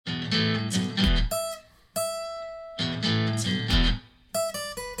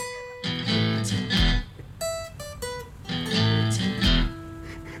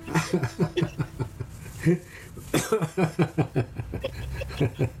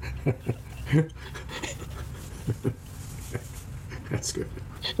That's good.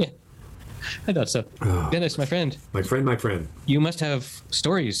 Yeah, I thought so. Dennis, my friend. My friend. You must have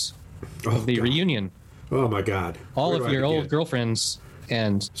stories of the reunion. Oh, my God. All Where of do I your begin? old girlfriends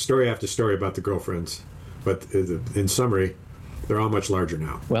and... Story after story about the girlfriends. But in summary, they're all much larger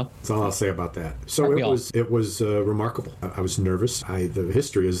now. Well, that's all I'll say about that. So it was remarkable. I was nervous. The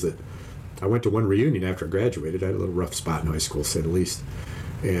history is that I went to one reunion after I graduated. I had a little rough spot in high school, to say the least.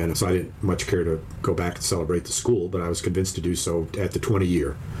 And so I didn't much care to go back and celebrate the school, but I was convinced to do so at the 20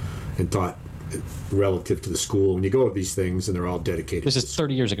 year and thought relative to the school, when you go to these things and they're all dedicated. This is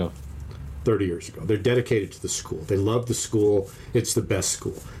 30 years ago. 30 years ago. They're dedicated to the school. They love the school. It's the best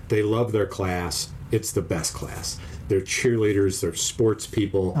school. They love their class. It's the best class. They're cheerleaders. They're sports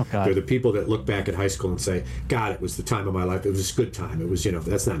people. Oh, God. They're the people that look back at high school and say, God, it was the time of my life. It was a good time. It was,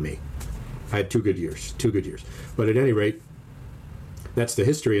 that's not me. I had 2 good years. But at any rate, that's the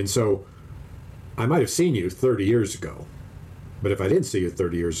history. And so I might have seen you 30 years ago. But if I didn't see you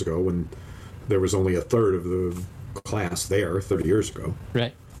 30 years ago, when there was only a third of the class there 30 years ago.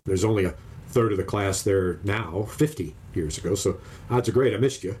 Right. There's only a third of the class there now 50 years ago. So odds are great I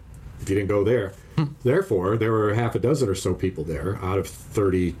missed you if you didn't go there. Therefore, there were half a dozen or so people there out of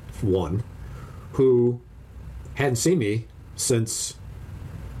 31 who hadn't seen me since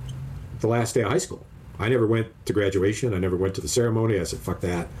the last day of high school. I never went to graduation. I never went to the ceremony. I said, fuck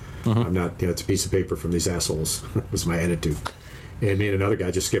that. I'm not, it's a piece of paper from these assholes. was my attitude. And me and another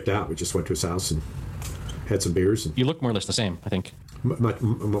guy just skipped out. We just went to his house and had some beers. And you look more or less the same, I think.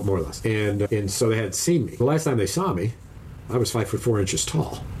 more or less. And so they hadn't seen me. The last time they saw me, I was 5'4"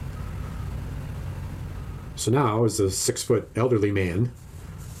 tall. So now, as a 6-foot elderly man,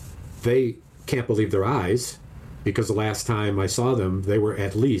 they can't believe their eyes, because the last time I saw them, they were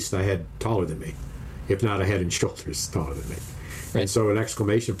at least a head taller than me, if not a head and shoulders taller than me. Right. And so an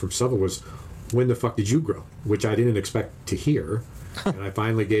exclamation from someone was, when the fuck did you grow? Which I didn't expect to hear. And I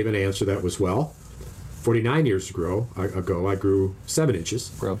finally gave an answer that was, well, 49 years ago, I grew 7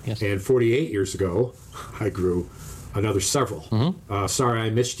 inches. Yes. And 48 years ago, I grew another several. Sorry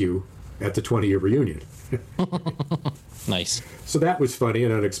I missed you at the 20-year reunion. Nice. So that was funny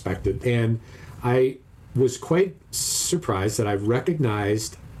and unexpected. And I was quite surprised that I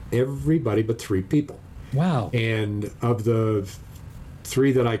recognized everybody but 3 people. Wow. And of the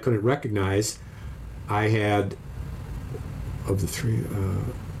 3 that I couldn't recognize, I had, of the 3,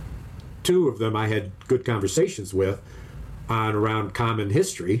 2 of them I had good conversations with on around common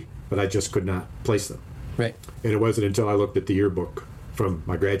history, but I just could not place them. Right. And it wasn't until I looked at the yearbook from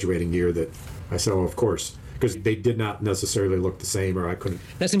my graduating year that I said, oh, of course, because they did not necessarily look the same, or I couldn't.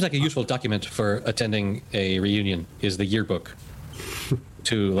 That seems like a useful document for attending a reunion, is the yearbook.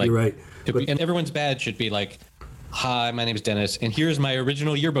 To like, you're right. And everyone's badge should be like, hi, my name is Dennis, and here's my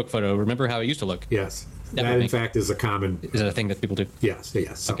original yearbook photo. Remember how it used to look? Yes. That in fact is a common. Is it a thing that people do? Yes.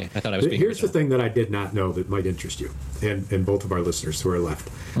 So, okay, I thought I was being here's original. the thing that I did not know that might interest you, and both of our listeners who are left,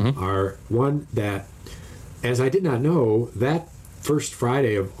 are one that, as I did not know, that first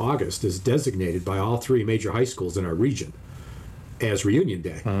Friday of August is designated by all 3 major high schools in our region as Reunion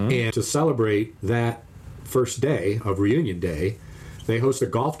Day. And to celebrate that first day of Reunion Day, they host a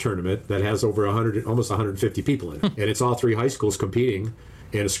golf tournament that has over 100, almost 150 people in it. And it's all 3 high schools competing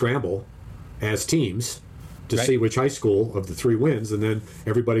in a scramble as teams to see which high school of the 3 wins. And then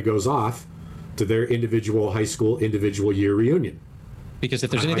everybody goes off to their individual high school, individual year reunion. Because if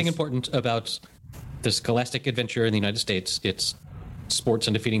there's anything important about the scholastic adventure in the United States, it's sports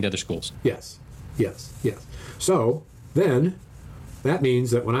and defeating the other schools. Yes. So then that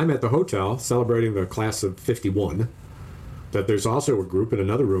means that when I'm at the hotel celebrating the class of 51, that there's also a group in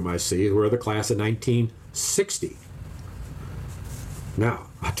another room I see who are the class of 1960. Now,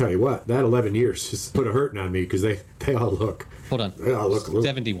 I'll tell you what, that 11 years just put a hurting on me, because they all look. Hold on. They all look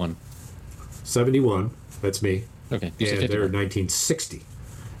 71. 71, that's me. Okay. And they're 1960.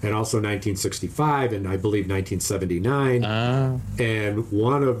 And also 1965, and I believe 1979. And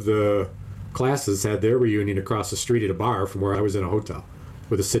one of the classes had their reunion across the street at a bar from where I was in a hotel,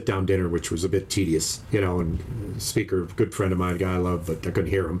 with a sit-down dinner, which was a bit tedious, and speaker, good friend of mine, a guy I love, but I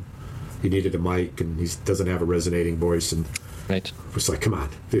couldn't hear him. He needed a mic, and he doesn't have a resonating voice, and right. It was like, come on,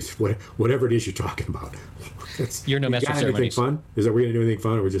 whatever it is you're talking about. You're no master of ceremonies. Anything fun? Is that we're going to do anything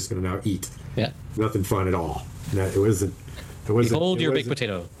fun, or we're just going to now eat? Yeah. Nothing fun at all. No, it wasn't. Behold your baked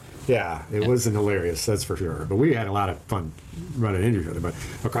potato. Yeah, it wasn't hilarious, that's for sure. But we had a lot of fun running into each other. But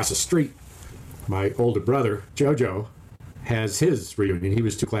across the street, my older brother, JoJo, has his reunion. He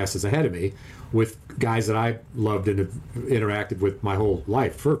was 2 classes ahead of me with guys that I loved and have interacted with my whole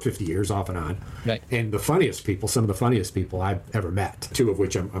life for 50 years off and on. Right. And the funniest people, some of the funniest people I've ever met, 2 of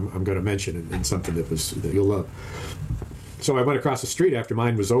which I'm going to mention in something that you'll love. So I went across the street after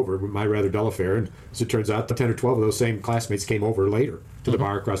mine was over, my rather dull affair, and as it turns out, 10 or 12 of those same classmates came over later to the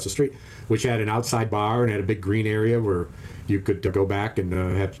bar across the street, which had an outside bar and had a big green area where you could go back and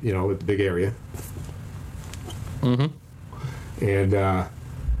have, a big area. And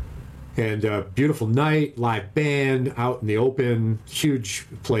beautiful night, live band, out in the open, huge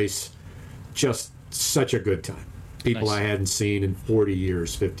place, just such a good time. People Nice. I hadn't seen in 40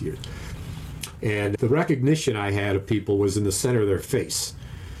 years, 50 years. And the recognition I had of people was in the center of their face.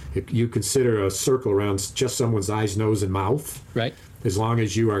 If you consider a circle around just someone's eyes, nose, and mouth, Right. as long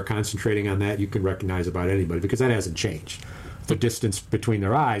as you are concentrating on that, you can recognize about anybody, because that hasn't changed. The distance between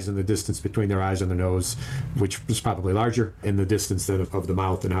their eyes and the distance between their eyes and the nose, which was probably larger, and the distance then of the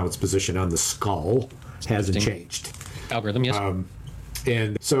mouth and how it's positioned on the skull hasn't changed. Algorithm, yes.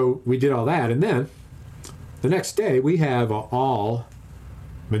 And so we did all that, and then the next day we have a all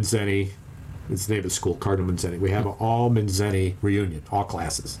Manzeni. It's the name of the school, Cardinal Manzeni. We have an all Manzeni reunion, all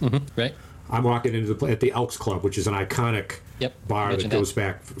classes. Right. I'm walking into at the Elks Club, which is an iconic Yep, bar that mentioned goes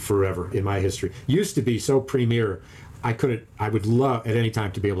back forever in my history. Used to be so premier, I would love at any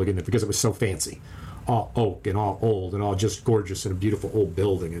time to be able to get in there because it was so fancy. All oak and all old and all just gorgeous and a beautiful old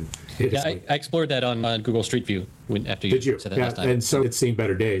building. And Yeah, I explored that on Google Street View after you did you? said that Yeah, last time. and so it's seen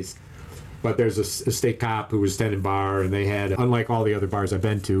better days. But there's a state cop who was tending bar, and they had, unlike all the other bars I've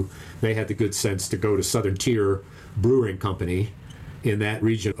been to, they had the good sense to go to Southern Tier Brewing Company in that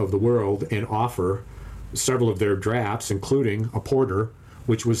region of the world and offer several of their drafts, including a porter,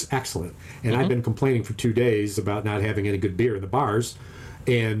 which was excellent. And I've been complaining for 2 days about not having any good beer in the bars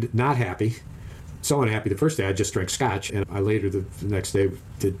and not happy. So unhappy the first day, I just drank scotch. And I later the next day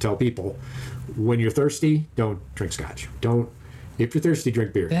did tell people, when you're thirsty, don't drink scotch. If you're thirsty,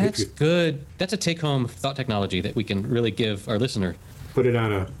 drink beer. That's good. That's a take-home thought technology that we can really give our listener. Put it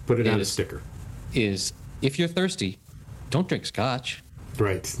on a sticker. Is if you're thirsty, don't drink scotch.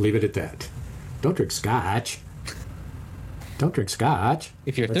 Right. Leave it at that. Don't drink scotch. Don't drink scotch.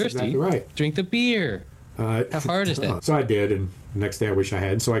 If you're That's thirsty, exactly right. drink the beer. How hard is that? So I did, and the next day I wish I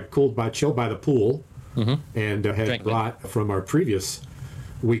had. So I chilled by the pool, and had Drank brought from our previous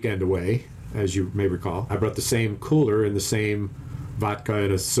weekend away, as you may recall. I brought the same cooler and the same vodka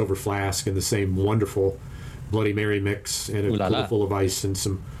in a silver flask and the same wonderful Bloody Mary mix and a Ooh la la. cooler full of ice and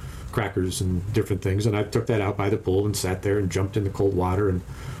some crackers and different things. And I took that out by the pool and sat there and jumped in the cold water and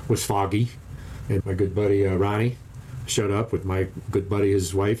was foggy. And my good buddy Ronnie showed up with my good buddy,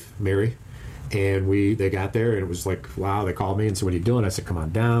 his wife, Mary. And they got there, and it was like, wow, they called me and said, what are you doing? I said, come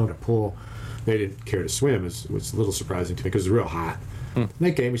on down to pool. They didn't care to swim. It was a little surprising to me because it was real hot. And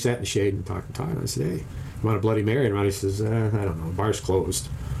they came, we sat in the shade and talked. I said, hey, you want a Bloody Mary? And Ronnie says, I don't know, the bar's closed.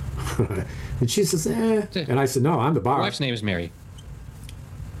 And she says, And I said, no, I'm the bar. My wife's name is Mary.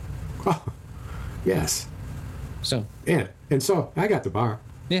 Oh, yes. So, Yeah. And so I got the bar.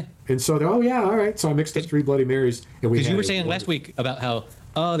 yeah. And so, all right. So I mixed up 3 Bloody Marys. And Because you were saying last week about how,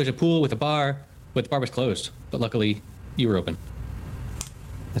 there's a pool with a bar, but the bar was closed. But luckily, you were open.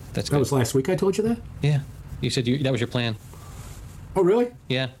 That's good. That was last week I told you that? Yeah. You said that was your plan. Oh, really?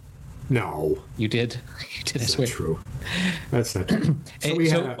 Yeah. No. You did. You did, I That's swear. not true. That's not true. Hey,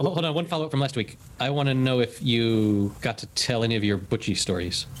 hold on, one follow-up from last week. I want to know if you got to tell any of your Butchie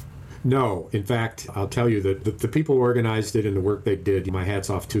stories. No. In fact, I'll tell you that the people who organized it and the work they did, my hat's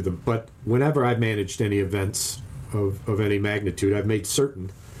off to them. But whenever I've managed any events of any magnitude, I've made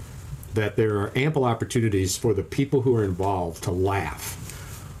certain that there are ample opportunities for the people who are involved to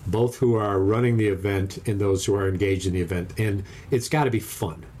laugh, both who are running the event and those who are engaged in the event. And it's got to be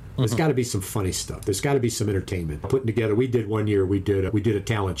fun. There's got to be some funny stuff. There's got to be some entertainment. Putting together, we did a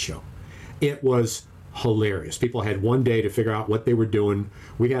talent show. It was hilarious. People had one day to figure out what they were doing.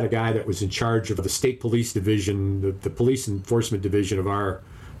 We had a guy that was in charge of the state police division, the police enforcement division of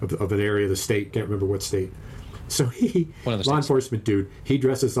an area of the state. Can't remember what state. So law enforcement dude, he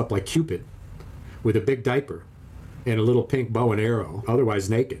dresses up like Cupid with a big diaper and a little pink bow and arrow, otherwise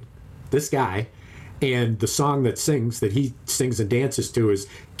naked. This guy, and the song that he sings and dances to is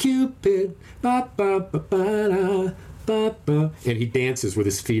Cupid, ba ba ba ba da, ba ba, and he dances with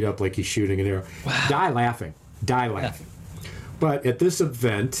his feet up like he's shooting an arrow. Wow. Die laughing. But at this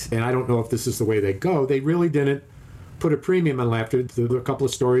event, and I don't know if this is the way they go, they really didn't put a premium on laughter. There were a couple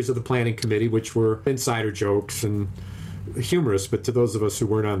of stories of the planning committee, which were insider jokes and humorous, but to those of us who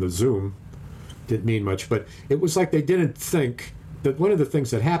weren't on the Zoom, didn't mean much. But it was like they didn't think that one of the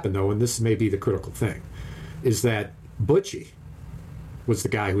things that happened, though, and this may be the critical thing, is that Butchie was the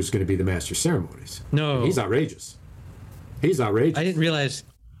guy who's going to be the master of ceremonies. No. And he's outrageous. He's outrageous. I didn't realize.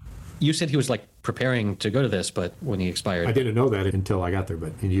 You said he was like preparing to go to this, but when he expired, I didn't know that until I got there,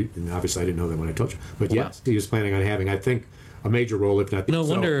 and obviously I didn't know that when I told you. But yes, he was planning on having, I think, a major role, if not. No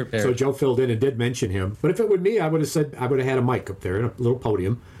wonder. So Joe filled in and did mention him. But if it were me, I would have had a mic up there and a little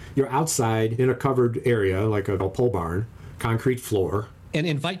podium. You're outside in a covered area like a pole barn, concrete floor, and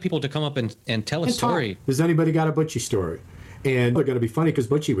invite people to come up and tell a story. Talk. Has anybody got a Butchie story? And they're going to be funny because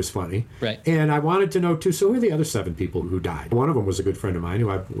Butchie was funny. Right. And I wanted to know, too, so who are the other 7 people who died? One of them was a good friend of mine, who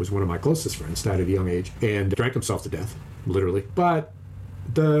was one of my closest friends, died at a young age, and drank himself to death, literally. But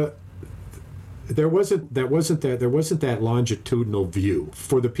there wasn't that longitudinal view.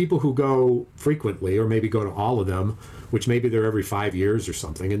 For the people who go frequently, or maybe go to all of them, which maybe they're every 5 years or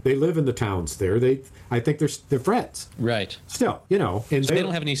something, and they live in the towns there, I think they're friends. Right. Still, and so they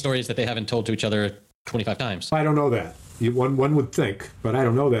don't have any stories that they haven't told to each other 25 times. I don't know that. One would think, but I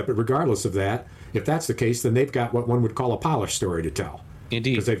don't know that. But regardless of that, if that's the case, then they've got what one would call a polished story to tell.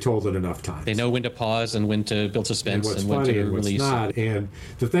 Indeed. Because they've told it enough times. They know when to pause and when to build suspense and when to and release. What's not. And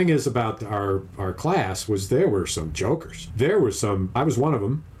the thing is about our class was there were some jokers. There were some, I was one of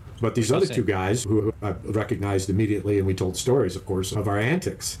them, but these other 2 guys who I recognized immediately, and we told stories, of course, of our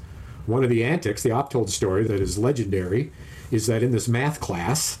antics. One of the antics, the oft-told story that is legendary, is that in this math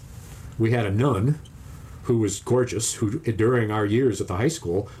class, we had a nun who was gorgeous, who during our years at the high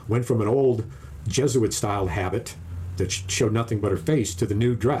school went from an old Jesuit-style habit that showed nothing but her face to the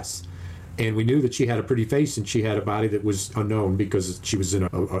new dress. And we knew that she had a pretty face and she had a body that was unknown because she was in a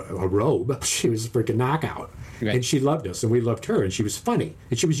robe. She was a freaking knockout. Right. And she loved us and we loved her, and she was funny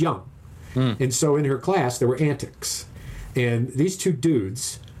and she was young. And so in her class there were antics. And these 2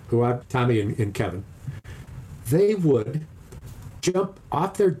 dudes, Tommy and Kevin, they would jump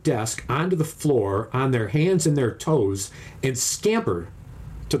off their desk onto the floor on their hands and their toes and scamper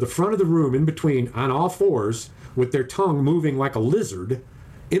to the front of the room in between on all fours with their tongue moving like a lizard,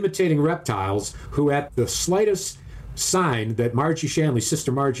 imitating reptiles, who at the slightest sign that Margie Shanley,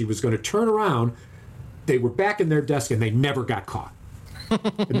 Sister Margie, was going to turn around, they were back in their desk and they never got caught.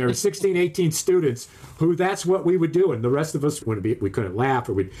 And there were 16, 18 students who that's what we would do. And the rest of us, we couldn't laugh,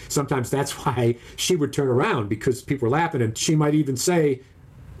 or sometimes that's why she would turn around, because people were laughing, and she might even say,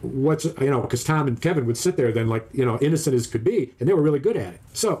 because Tom and Kevin would sit there then innocent as could be, and they were really good at it.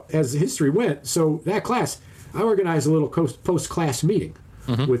 So as the history went, so that class, I organized a little post-class meeting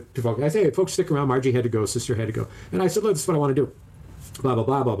with people. I say, hey, folks, stick around. Margie had to go. Sister had to go. And I said, look, this is what I want to do. Blah, blah,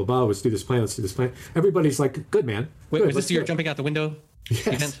 blah, blah, blah, blah. Let's do this plan. Everybody's like, good, man. Wait, good, was this your jumping out the window? Yes.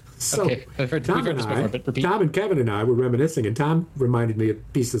 Event? So okay. We've heard this before, but repeat. Tom and Kevin and I were reminiscing, and Tom reminded me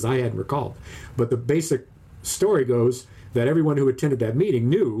of pieces I hadn't recalled. But the basic story goes that everyone who attended that meeting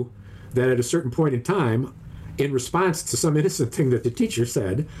knew that at a certain point in time, in response to some innocent thing that the teacher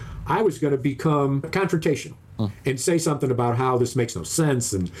said, I was going to become confrontational and say something about how this makes no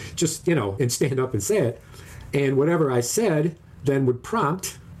sense, and just, and stand up and say it. And whatever I said then would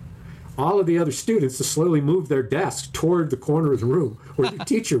prompt all of the other students to slowly move their desks toward the corner of the room where the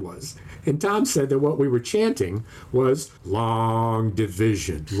teacher was. And Tom said that what we were chanting was long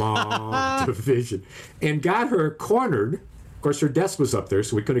division, long division, and got her cornered. Of course, her desk was up there,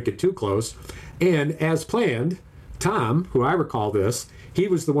 so we couldn't get too close. And as planned, Tom, who I recall this, he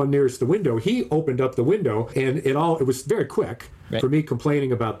was the one nearest the window. He opened up the window, and it was very quick. Right. For me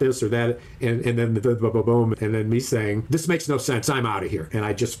complaining about this or that, and then the boom, and then me saying, this makes no sense, I'm out of here. And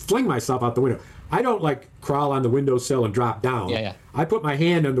I just fling myself out the window. I don't crawl on the windowsill and drop down. Yeah. I put my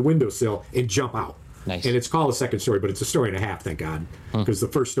hand on the windowsill and jump out. Nice. And it's called a second story, but it's a story and a half, thank God, because the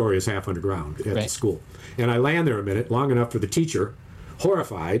first story is half underground at the school. And I land there a minute, long enough for the teacher,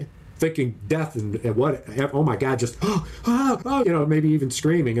 horrified, thinking death and what, oh my God, just, maybe even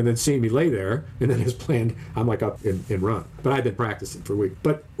screaming, and then seeing me lay there. And then as planned, I'm up and run. But I've been practicing for a week.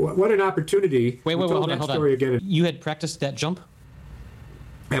 But what an opportunity. Wait, hold on. Again. You had practiced that jump?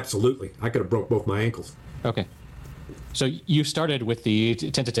 Absolutely. I could have broke both my ankles. Okay. So you started with the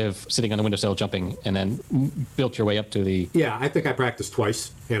tentative sitting on the windowsill jumping, and then built your way up to the... Yeah, I think I practiced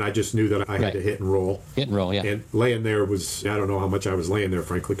twice, and I just knew that I had to hit and roll. Hit and roll, yeah. And laying there was, I don't know how much I was laying there,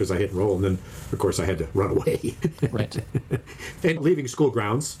 frankly, because I hit and roll, and then, of course, I had to run away. Right. And leaving school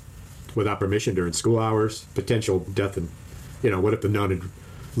grounds without permission during school hours, potential death, and, what if the nun had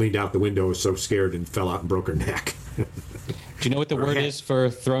leaned out the window, was so scared and fell out and broke her neck. Do you know what the word is for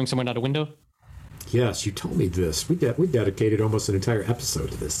throwing someone out a window? Yes, you told me this. We dedicated almost an entire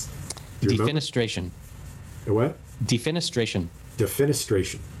episode to this. Defenestration. What? Defenestration.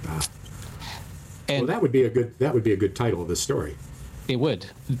 Defenestration. Ah. And well, that would be a good title of this story. It would.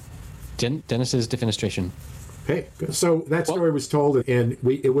 Dennis's defenestration. Hey, so that story was told, and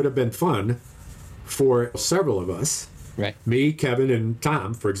it would have been fun for several of us, Right. me, Kevin, and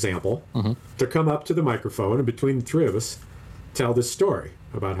Tom, for example, to come up to the microphone and between the three of us, tell this story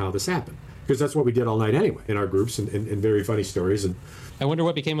about how this happened. Because that's what we did all night anyway in our groups, and very funny stories. And I wonder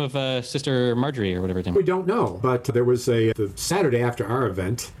what became of Sister Marjorie or whatever her name. we don't know, but there was the Saturday after our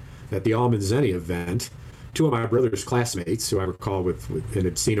event, at the Almond Zenny event, two of my brother's classmates, who I recall with and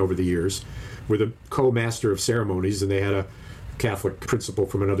had seen over the years, were the co-master of ceremonies, and they had a Catholic principal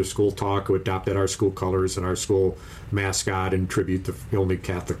from another school talk who adopted our school colors and our school mascot in tribute to the only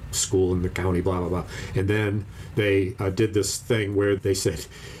Catholic school in the county, blah, blah, blah. And then they did this thing where they said,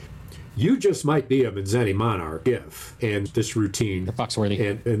 you just might be a Manzeni monarch if, and this routine. The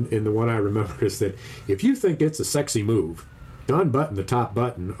Foxworthy. And the one I remember is that if you think it's a sexy move, to unbutton the top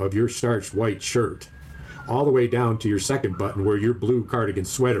button of your starched white shirt all the way down to your second button where your blue cardigan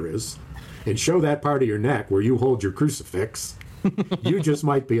sweater is, and show that part of your neck where you hold your crucifix, you just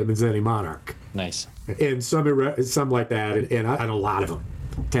might be a Manzeni monarch. Nice. And some like that, and a lot of them,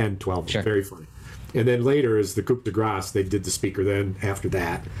 10, 12, Sure. Very funny. And then later, as the coup de grace, they did the speaker. Then after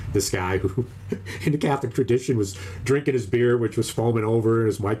that, this guy who, in the Catholic tradition, was drinking his beer, which was foaming over, and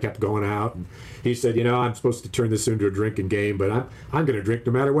his mic kept going out. And he said, I'm supposed to turn this into a drinking game, but I'm going to drink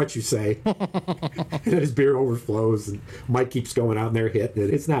no matter what you say. And then his beer overflows, and mic keeps going out, and they're hitting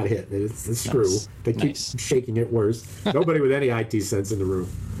it. It's not hitting it. It's the screw. Nice. They keep Nice. shaking it worse. Nobody with any IT sense in the room.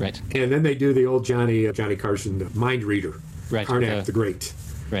 Right. And then they do the old Johnny Carson mind reader, Right. Karnak the Great.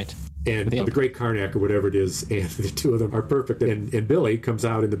 Right. And the Great Karnak or whatever it is, and the two of them are perfect. And Billy comes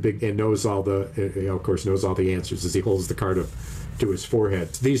out in the big and knows all the, of course, knows all the answers as he holds the card up to his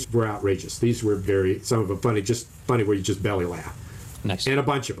forehead. These were outrageous. These were some of them funny, just funny where you just belly laugh. Nice. And a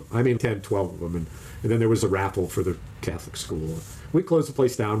bunch of them. I mean, 10, 12 of them. And then there was a raffle for the Catholic school. We closed the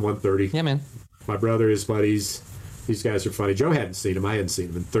place down 1:30. Yeah, man. My brother, his buddies, these guys are funny. Joe hadn't seen him. I hadn't seen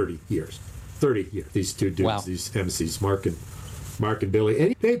him in 30 years. 30 years. These two dudes, Wow. these MCs, Mark and Billy.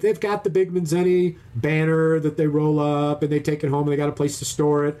 And they've got the big Manzeni banner that they roll up, and they take it home, and they got a place to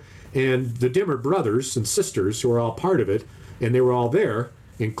store it. And the Dimmer brothers and sisters, who are all part of it, and they were all there,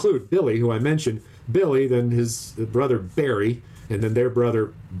 include Billy, who I mentioned. Billy, then his brother Barry, and then their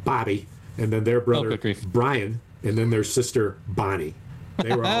brother Bobby, and then their brother good grief. Brian, and then their sister Bonnie.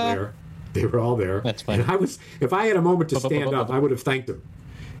 They were all there. They were all there. That's funny. And if I had a moment to stand up, I would have thanked them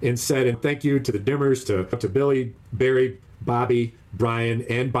and said, and thank you to the Dimmers, to Billy, Barry, Bobby, Brian,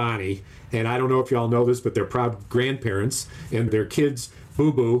 and Bonnie. And I don't know if y'all know this, but they're proud grandparents, and their kids,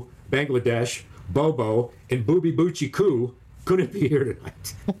 Boo Boo, Bangladesh, Bobo, and Booby Boochie Koo, couldn't be here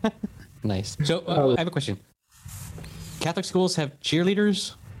tonight. Nice. So I have a question. Catholic schools have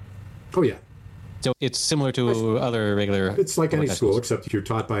cheerleaders? Oh, yeah. So it's similar to other regular... It's like any public high school, schools. except you're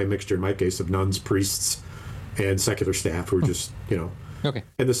taught by a mixture, in my case, of nuns, priests, and secular staff who are just, Okay.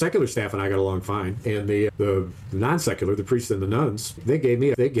 And the secular staff and I got along fine. And the non-secular, the priests and the nuns, they gave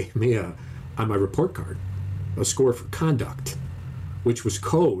me a on my report card a score for conduct, which was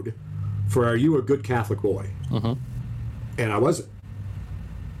code for "Are you a good Catholic boy?" Mm-hmm. And I wasn't.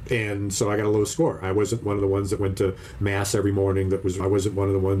 And so I got a low score. I wasn't one of the ones that went to mass every morning. I wasn't one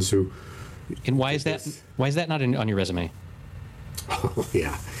of the ones who. And why is that? Why is that not on your resume? Oh,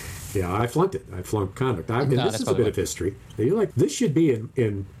 yeah. Yeah, I flunked it. I flunked conduct. And No, this that's is a probably bit of history. You're like, this should be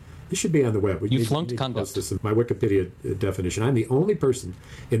this should be on the web. You flunked need to conduct. post this in my Wikipedia definition. I'm the only person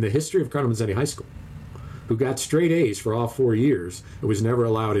in the history of Cardinal Manzeni High School who got straight A's for all 4 years and was never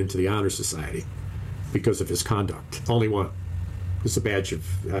allowed into the Honor Society because of his conduct. Only one. It's a badge of...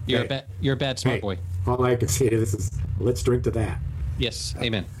 You're a bad smart boy. All I can say is, let's drink to that. Yes.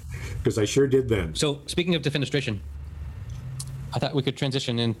 Amen. Because I sure did then. So speaking of defenestration, I thought we could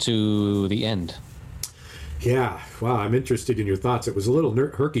transition into the end. Yeah, wow, I'm interested in your thoughts. It was a little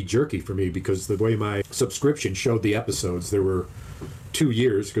herky-jerky for me because the way my subscription showed the episodes, there were 2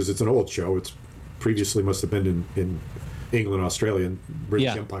 years, because it's an old show. It's previously must have been in England, Australia, and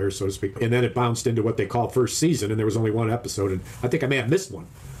British Empire, so to speak. And then it bounced into what they call first season, and there was only one episode, and I think I may have missed one.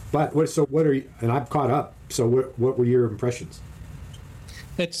 But what are you, and I'm caught up, so what were your impressions?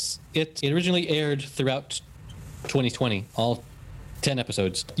 It originally aired throughout 2020, all 10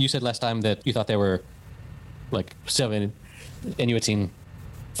 episodes. You said last time that you thought there were like 7, and you had seen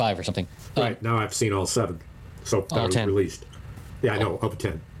 5 or something. Right, now I've seen all 7 so far All 10. released. Yeah, I know, of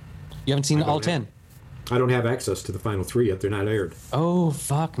 10. You haven't seen all 10? I don't have access to the final 3 yet. They're not aired. Oh,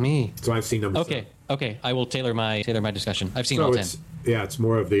 fuck me. So I've seen number 7. Okay. I will tailor my discussion. I've seen all 10. Yeah, it's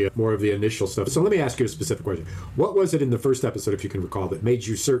more of the initial stuff. So let me ask you a specific question. What was it in the first episode, if you can recall, that made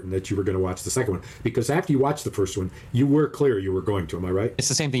you certain that you were going to watch the second one? Because after you watched the first one, you were clear you were going to. Am I right? It's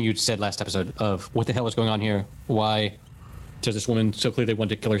the same thing you said last episode of what the hell is going on here? Why does this woman so clearly want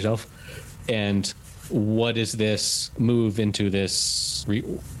to kill herself? And what is this move into this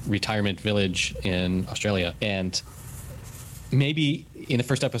retirement village in Australia? And maybe in the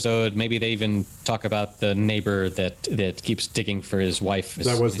first episode, maybe they even talk about the neighbor that keeps digging for his wife.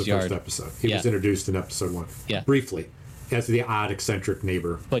 That was the yard. first episode. He was introduced in episode 1. Yeah. Briefly, as the odd, eccentric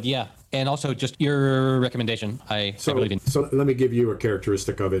neighbor. But yeah, and also just your recommendation. I really didn't. So let me give you a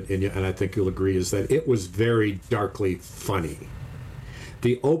characteristic of it, and I think you'll agree, is that it was very darkly funny.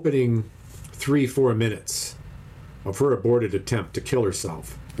 The opening 3-4 minutes of her aborted attempt to kill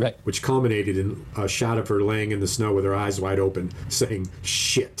herself, Right. which culminated in a shot of her laying in the snow with her eyes wide open, saying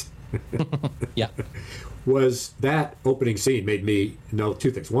 "shit," Yeah. was that opening scene made me know two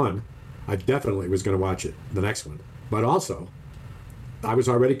things. One, I definitely was going to watch it, the next one, but also I was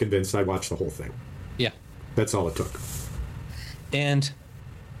already convinced I'd watch the whole thing. Yeah. That's all it took. And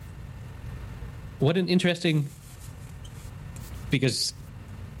what an interesting, because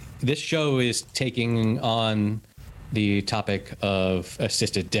this show is taking on the topic of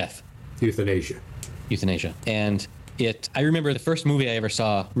assisted death, Euthanasia. And I remember the first movie I ever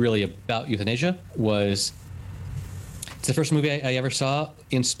saw really about euthanasia it's the first movie I ever saw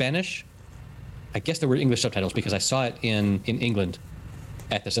in Spanish. I guess there were English subtitles because I saw it in England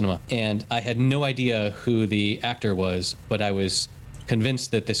at the cinema. And I had no idea who the actor was, but I was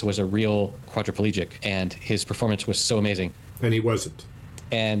convinced that this was a real quadriplegic, and his performance was so amazing. And he wasn't.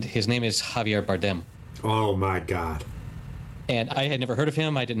 And his name is Javier Bardem. Oh my God. And I had never heard of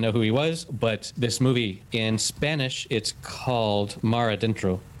him. I didn't know who he was. But this movie, in Spanish, it's called Mar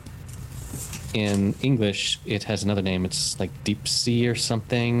Adentro. In English, it has another name. It's like Deep Sea or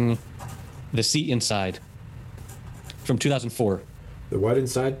something. The Sea Inside. From 2004. The what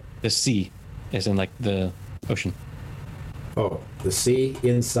inside? The sea, as in like the ocean. Oh, The Sea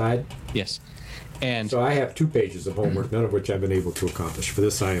Inside? Yes. And So I have 2 pages of homework, none of which I've been able to accomplish. For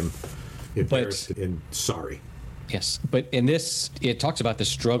this, I am embarrassed and sorry. yes, but in this, it talks about the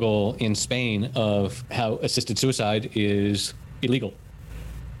struggle in Spain of how assisted suicide is illegal.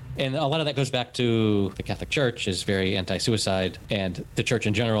 And a lot of that goes back to the Catholic Church is very anti-suicide, and the church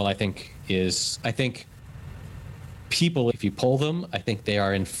in general, I think people, if you poll them, I think they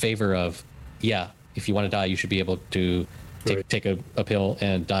are in favor of, if you want to die, you should be able to take a pill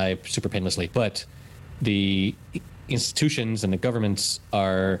and die super painlessly. But the institutions and the governments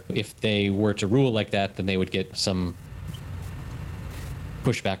are, if they were to rule like that, then they would get some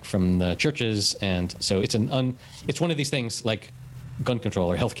pushback from the churches. And so it's one of these things like gun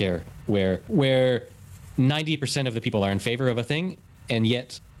control or healthcare where 90% of the people are in favor of a thing, and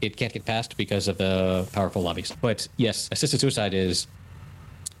yet it can't get passed because of the powerful lobbies. But yes, assisted suicide is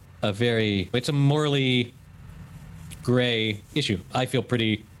it's a morally gray issue. I feel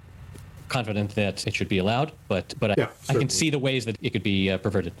pretty confident that it should be allowed, but I can see the ways that it could be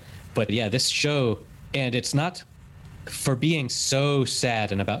perverted. But yeah, this show, and it's not for being so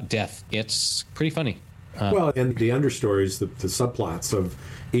sad and about death, it's pretty funny. Well, and the understories, the subplots of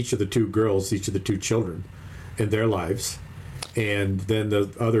each of the 2 girls, each of the 2 children and their lives, and then the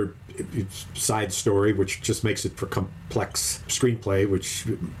other side story, which just makes it for complex screenplay, which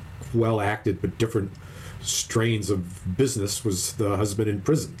well acted but different strains of business, was the husband in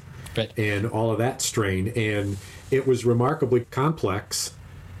prison. Right. And all of that strain. And it was remarkably complex,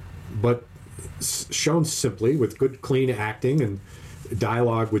 but shown simply with good, clean acting and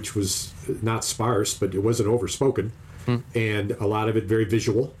dialogue, which was not sparse, but it wasn't overspoken. And a lot of it very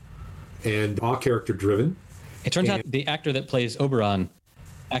visual and all character driven. It turns out the actor that plays Oberon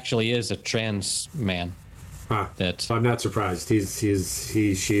actually is a trans man. I'm not surprised. She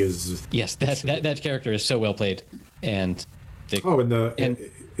is. Yes, that character is so well played, and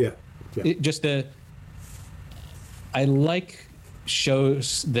I like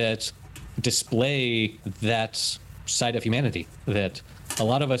shows that display that side of humanity that a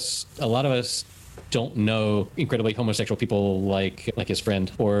lot of us don't know incredibly homosexual people like his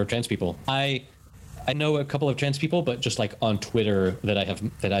friend, or trans people. I know a couple of trans people, but just like on Twitter that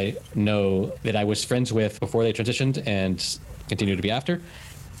I know that I was friends with before they transitioned and continue to be after.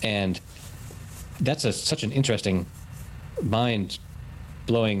 And that's such an interesting,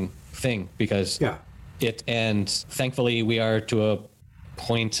 mind-blowing thing because and thankfully we are to a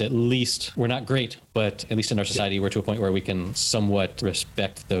point, at least we're not great, but at least in our society we're to a point where we can somewhat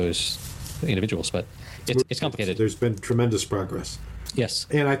respect those individuals, but it's complicated. There's been tremendous progress. Yes.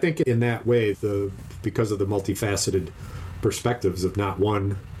 And I think in that way, because of the multifaceted perspectives of not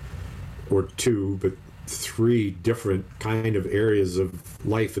one or two, but three different kind of areas of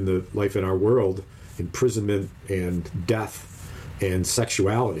life in our world: imprisonment and death and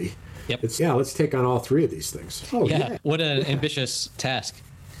sexuality. Yep. Let's take on all three of these things. Oh yeah. What an ambitious task.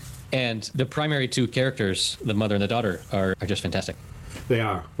 And the primary two characters, the mother and the daughter, are just fantastic. They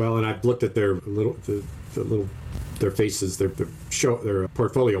are. Well, and I've looked at their their faces, their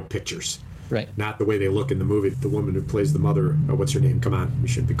portfolio pictures. Right. Not the way they look in the movie. The woman who plays the mother, what's her name? Come on, we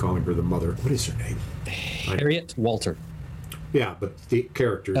shouldn't be calling her the mother. What is her name? Harriet Walter. Yeah, but the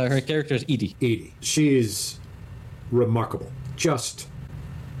character. Her character is Edie. Edie. She's remarkable. Just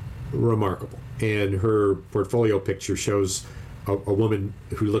remarkable. And her portfolio picture shows a woman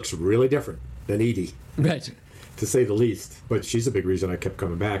who looks really different than Edie. Right. To say the least. But she's a big reason I kept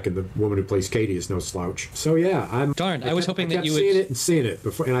coming back, and the woman who plays Katie is no slouch. So yeah, I was hoping that you would seeing it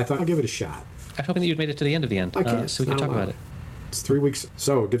before, and I thought I'll give it a shot. I was hoping that you'd made it to the end of the end, so we can talk about it. It's 3 weeks,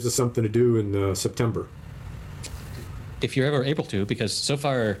 so it gives us something to do in September. If you're ever able to, because so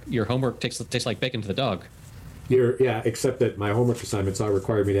far your homework tastes like bacon to the dog. Except that my homework assignments all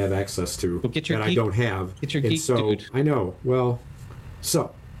require me to have access to that I don't have. Get your geek dude. I know. Well,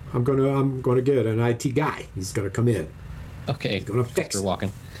 so I'm gonna get an IT guy. He's gonna come in. Okay. He's gonna fix it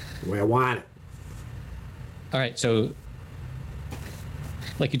walking the way I want it. All right. So,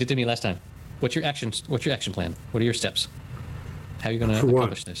 like you did to me last time, what's your action plan? What are your steps? How are you going to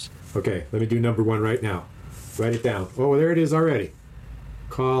accomplish this? Okay. Let me do number one right now. Write it down. Oh, there it is already.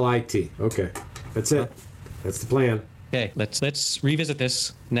 Call IT. Okay. That's it. That's the plan. Okay. Let's revisit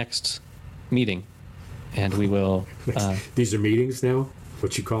this next meeting, and we will. These are meetings now.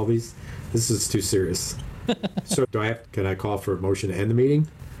 What you call these? This is too serious. So can I call for a motion to end the meeting?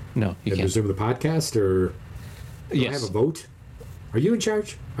 No, you can't. Resume the podcast, or do I have a vote? Are you in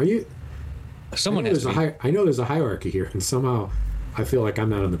charge? Are you? Someone has to be. I know there's a hierarchy here, and somehow I feel like I'm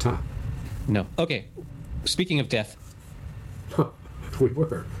not on the top. No. Okay. Speaking of death. We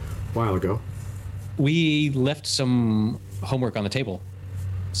were a while ago. We left some homework on the table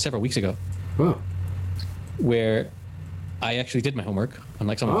several weeks ago. Oh. Where I actually did my homework,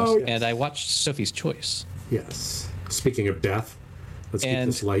 unlike someone else, yes. and I watched Sophie's Choice. Yes. Speaking of death, let's keep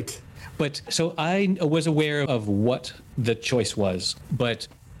this light. But so I was aware of what the choice was, but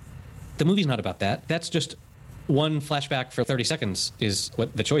the movie's not about that. That's just one flashback for 30 seconds is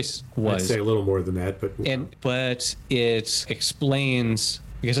what the choice was. I'd say a little more than that, but it explains,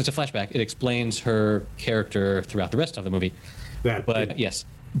 because it's a flashback, it explains her character throughout the rest of the movie. Yes,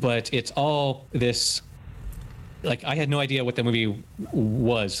 but it's all this. Like, I had no idea what the movie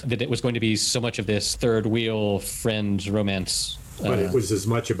was, that it was going to be so much of this third wheel friend romance. But it was as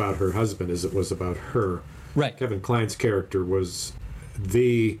much about her husband as it was about her. Right. Kevin Kline's character was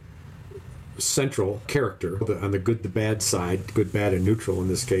the central character on the good, the bad side, good, bad, and neutral in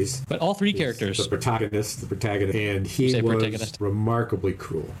this case. But all three characters. The protagonist, and he was remarkably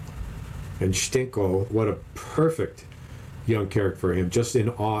cruel. And Stinko, what a perfect young character for him, just in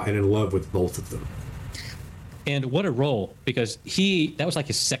awe and in love with both of them. And what a role, because that was like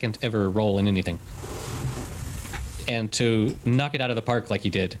his second ever role in anything. And to knock it out of the park like he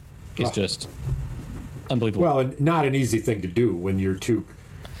did is just unbelievable. Well, and not an easy thing to do when your two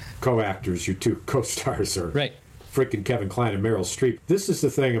co-actors, your two co-stars are freaking Kevin Kline and Meryl Streep. This is the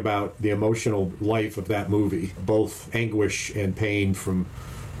thing about the emotional life of that movie, both anguish and pain from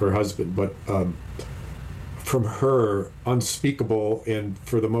her husband, but from her unspeakable and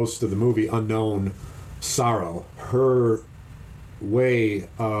for the most of the movie unknown sorrow. Her way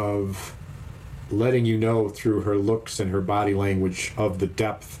of letting you know through her looks and her body language of the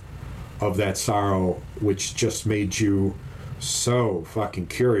depth of that sorrow, which just made you so fucking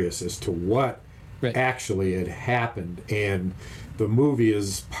curious as to what actually had happened. And the movie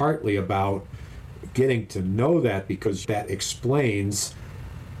is partly about getting to know that, because that explains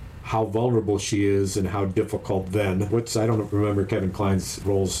how vulnerable she is and how difficult then. I don't remember Kevin Kline's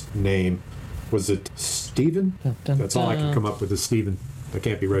role's name. Was it Stephen? That's all I can come up with is Stephen. That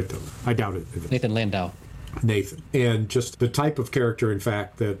can't be right, though. I doubt it. Nathan Landau. Nathan. And just the type of character, in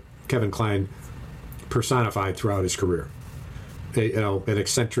fact, that Kevin Kline personified throughout his career. An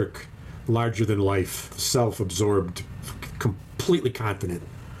eccentric, larger-than-life, self-absorbed, completely confident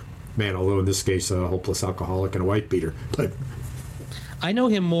man, although in this case a hopeless alcoholic and a wife beater. But I know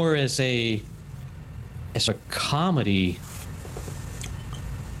him more as a comedy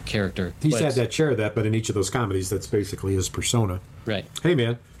character. He's had that share of that, but in each of those comedies, that's basically his persona. Right. Hey,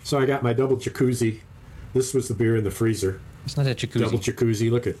 man. So I got my double jacuzzi. This was the beer in the freezer. It's not a jacuzzi. Double jacuzzi.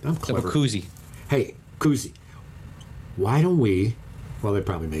 Look at, I'm clever. Double koozie. Hey, koozie. Why don't we? Well, they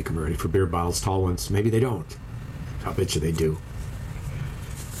probably make them already for beer bottles, tall ones. Maybe they don't. I'll bet you they do.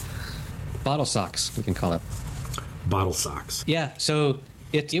 Bottle socks, we can call it. Bottle socks. Yeah, so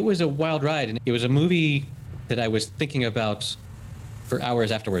it was a wild ride, and it was a movie that I was thinking about for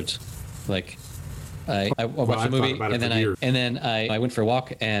hours afterwards. Like, I watched the movie, and then I went for a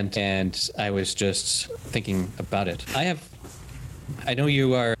walk, and I was just thinking about it. I know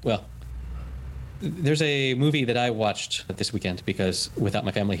you are, well, there's a movie that I watched this weekend because without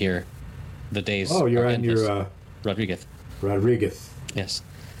my family here, the days. Oh, you're on your Rodriguez. Rodriguez. Yes.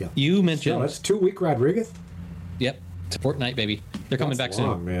 Yeah. You mentioned. No, that's 2 week Rodriguez. Yep. It's a fortnight, baby. They're coming back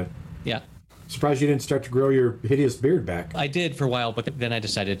long, soon. Man. Yeah. Surprised you didn't start to grow your hideous beard back. I did for a while, but then I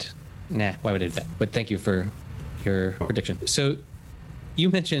decided, nah, why would I do that? But thank you for your prediction. So you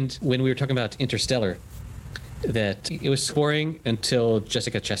mentioned when we were talking about Interstellar that it was boring until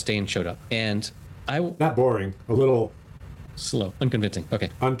Jessica Chastain showed up. And Not boring, a little slow, unconvincing. Okay.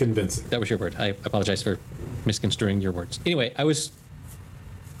 unconvincing. That was your word. I apologize for misconstruing your words. Anyway, I was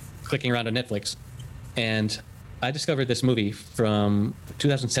clicking around on Netflix, and I discovered this movie from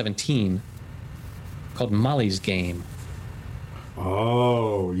 2017 called Molly's Game.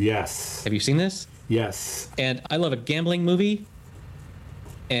 Oh, yes. Have you seen this? Yes. And I love a gambling movie,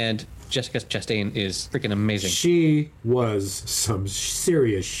 and Jessica Chastain is freaking amazing. She was some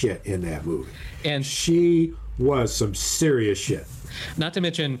serious shit in that movie. And She was some serious shit. not to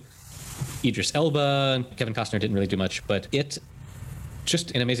mention Idris Elba and Kevin Costner didn't really do much, but it's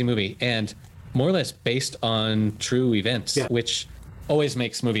just an amazing movie and more or less based on true events, Yeah. which always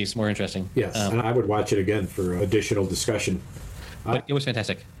makes movies more interesting. Yes, and I would watch it again for additional discussion. But it was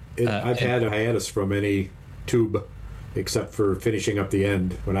fantastic. I've had a hiatus from any tube except for finishing up the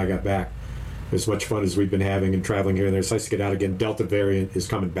end when I got back. As much fun as we've been having and traveling here and there, it's nice to get out again. Delta variant is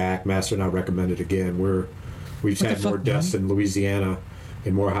coming back. Master now recommended again. We've had more deaths in Louisiana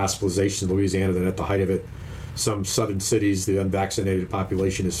and more hospitalizations in Louisiana than at the height of it. Some southern cities, the unvaccinated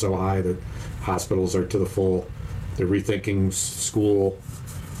population is so high that hospitals are to the full. They're rethinking school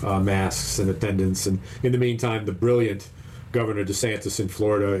masks and attendance. And in the meantime, the brilliant Governor DeSantis in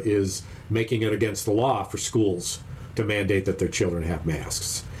Florida is making it against the law for schools to mandate that their children have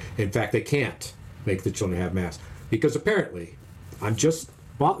masks. In fact, they can't make the children have masks because apparently, I'm just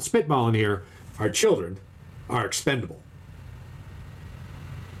spitballing here, our children are expendable.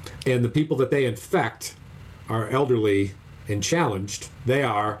 And the people that they infect are elderly and challenged. They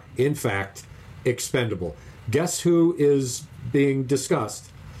are, in fact, expendable. Guess who is being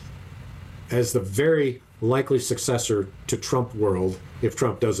discussed as the very likely successor to Trump world if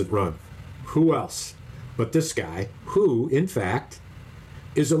Trump doesn't run? Who else but this guy who, in fact,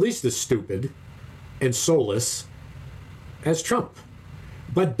 is at least as stupid and soulless as Trump,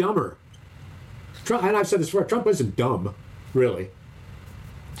 but dumber. Trump, and I've said this before, Trump wasn't dumb, really.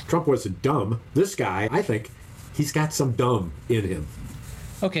 Trump wasn't dumb. This guy, I think, he's got some dumb in him.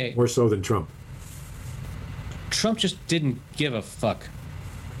 Okay. More so than Trump. Trump just didn't give a fuck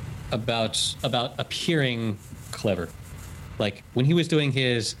about appearing clever. Like when he was doing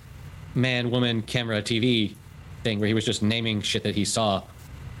his man, woman, camera, TV thing where he was just naming shit that he saw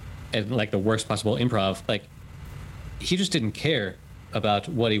and like the worst possible improv, like he just didn't care about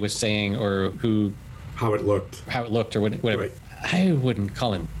what he was saying or how it looked or whatever. Right. I wouldn't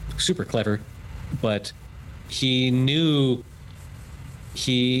call him super clever, but he knew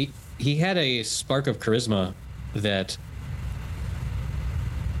he had a spark of charisma that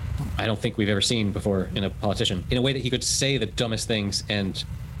I don't think we've ever seen before in a politician, in a way that he could say the dumbest things and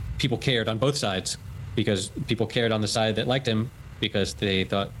people cared on both sides, because people cared on the side that liked him because they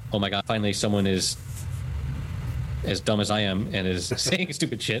thought, oh my God, finally someone is as dumb as I am and is saying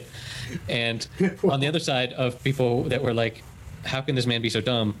stupid shit. And on the other side of people that were like, how can this man be so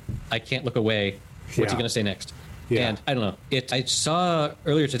dumb? I can't look away. What's he going to say next? Yeah. And I don't know. I saw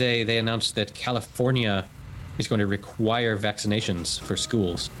earlier today they announced that California is going to require vaccinations for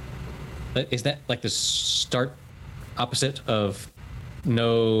schools. Is that like the start opposite of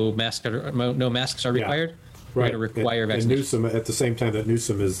no masks are required? Yeah. We're Right. going to require and vaccinations. Newsom, at the same time that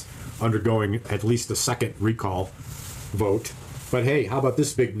Newsom is undergoing at least a second recall vote. But hey, how about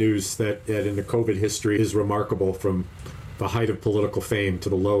this big news that in the COVID history is remarkable from the height of political fame to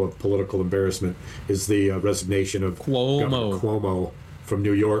the low of political embarrassment is the resignation of Governor Cuomo from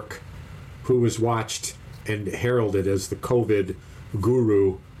New York, who was watched and heralded as the COVID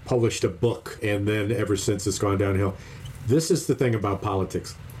guru, published a book, and then ever since it's gone downhill. This is the thing about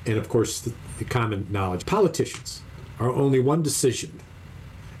politics. And of course, the common knowledge. Politicians are only one decision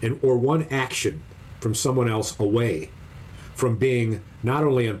or one action from someone else away from being not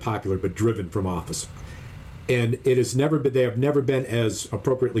only unpopular, but driven from office. And it has never been, they have never been as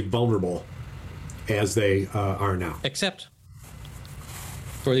appropriately vulnerable as they are now. Except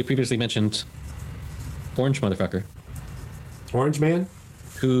for the previously mentioned orange motherfucker, Orange Man,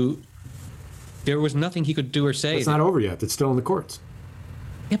 who there was nothing he could do or say. it's not over yet. It's still in the courts.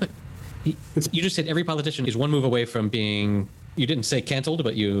 Yeah, but you just said every politician is one move away from being. You didn't say canceled,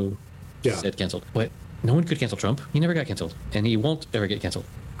 but you said canceled. But no one could cancel Trump. He never got canceled, and he won't ever get canceled.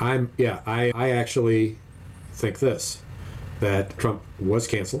 I actually think that Trump was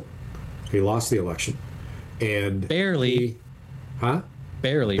canceled. He lost the election, and Barely.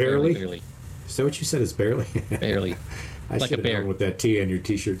 Barely. Is that what you said? Is barely? Barely. I Like should a have bear. known what that T on your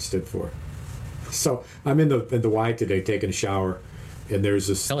T-shirt stood for. So I'm in the Y today, taking a shower, and there's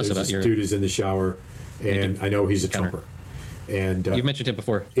this dude who's in the shower, and I know he's a Trumper. And You've mentioned him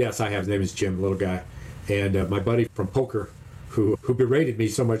before. yes, I have. His name is Jim, little guy, and my buddy from poker, who berated me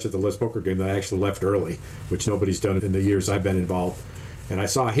so much at the Les Poker game that I actually left early, which nobody's done in the years I've been involved. And I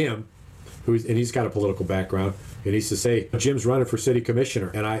saw him, and he's got a political background, and he says, "Hey, Jim's running for city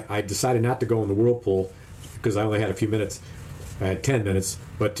commissioner," and I decided not to go in the whirlpool because I only had a few minutes. I had 10 minutes,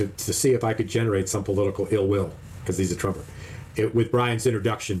 but to see if I could generate some political ill will, because he's a Trumper. With Brian's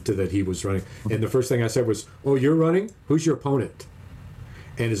introduction to that he was running. And the first thing I said was, "Oh, you're running? Who's your opponent?"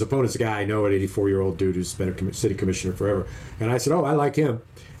 And his opponent's a guy I know, an 84-year-old dude who's been a city commissioner forever. And I said, "Oh, I like him."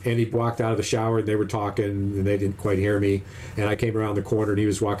 And he walked out of the shower, and they were talking, and they didn't quite hear me. And I came around the corner, and he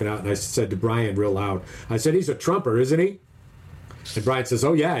was walking out, and I said to Brian real loud, I said, "He's a Trumper, isn't he?" And Brian says,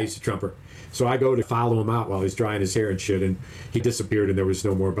 "Oh, yeah, he's a Trumper." So I go to follow him out while he's drying his hair and shit, and he disappeared, and there was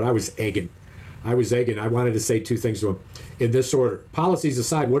no more. But I was egging. I wanted to say two things to him in this order. Policies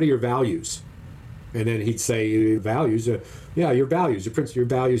aside, what are your values? And then he'd say, values, your values, your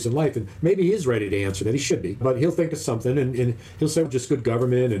values in life. And maybe he is ready to answer that. He should be. But he'll think of something, and he'll say just good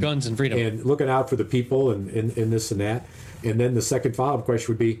government. And guns and freedom. And looking out for the people and this and that. And then the second follow-up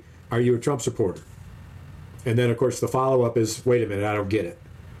question would be, are you a Trump supporter? And then, of course, the follow-up is, wait a minute, I don't get it.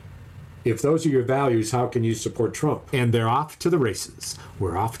 If those are your values, how can you support Trump? And they're off to the races.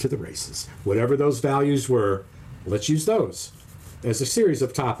 We're off to the races. Whatever those values were, let's use those as a series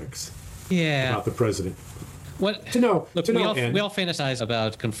of topics about the president. What we all fantasize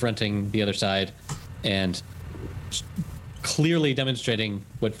about confronting the other side and clearly demonstrating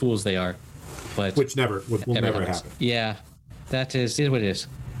what fools they are, but which will never happen. Yeah, that is what it is.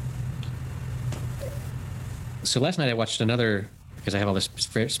 So last night I watched another, because I have all this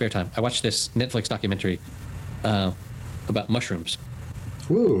spare time. I watched this Netflix documentary about mushrooms.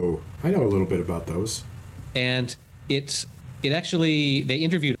 Ooh, I know a little bit about those. And it actually, they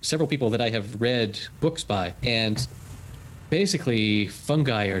interviewed several people that I have read books by, and basically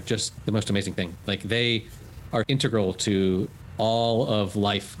fungi are just the most amazing thing. Like, they are integral to all of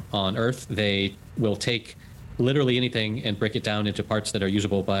life on Earth. They will take literally anything and break it down into parts that are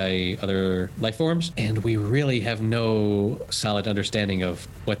usable by other life forms, and we really have no solid understanding of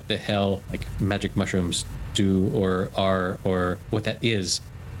what the hell like magic mushrooms do or are or what that is.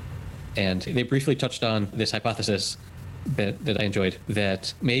 And they briefly touched on this hypothesis that I enjoyed,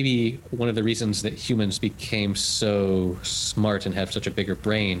 that maybe one of the reasons that humans became so smart and have such a bigger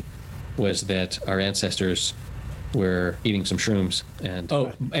brain was that our ancestors were eating some shrooms. And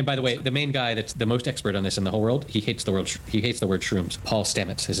by the way, the main guy that's the most expert on this in the whole world, he hates the word shrooms. Paul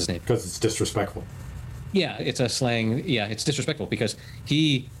Stamets is his name. Because it's disrespectful. Yeah, it's a slang. Yeah, it's disrespectful because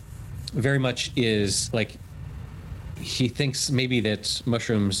he very much is like, he thinks maybe that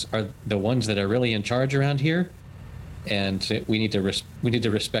mushrooms are the ones that are really in charge around here, and we need to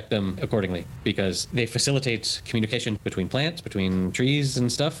respect them accordingly because they facilitate communication between plants, between trees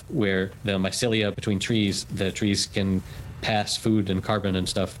and stuff, where the mycelia between trees, the trees can pass food and carbon and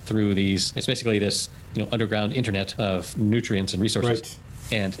stuff through these. It's basically this underground internet of nutrients and resources. Right.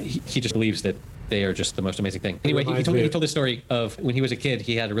 And he just believes that they are just the most amazing thing. Anyway, he told this story of when he was a kid,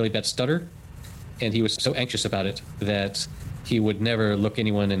 he had a really bad stutter, and he was so anxious about it that he would never look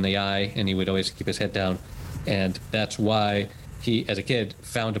anyone in the eye, and he would always keep his head down. And that's why he, as a kid,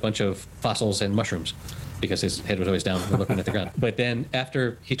 found a bunch of fossils and mushrooms, because his head was always down when looking at the ground. But then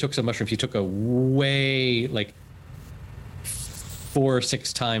after he took some mushrooms, he took a way, like 4 or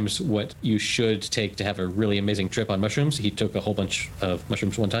 6 times what you should take to have a really amazing trip on mushrooms. He took a whole bunch of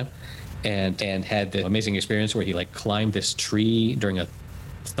mushrooms one time and had the amazing experience where he like climbed this tree during a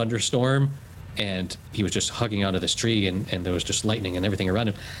thunderstorm, and he was just hugging onto this tree, and there was just lightning and everything around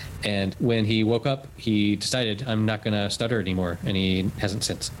him. And when he woke up, he decided, I'm not going to stutter anymore, and he hasn't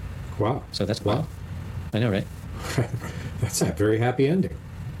since. Wow. So that's wow. I know, right? That's a very happy ending.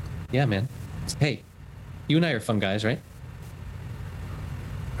 Yeah, man. Hey, you and I are fun guys, right?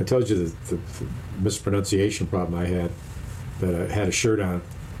 I told you the mispronunciation problem I had, that I had a shirt on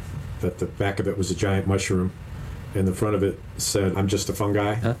that the back of it was a giant mushroom, and the front of it said, "I'm just a fun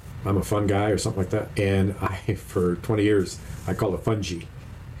guy. Huh? I'm a fun guy," or something like that. And for 20 years, I called it Fungi.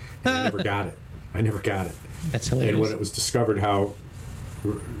 And I never got it. That's hilarious. And when it was discovered how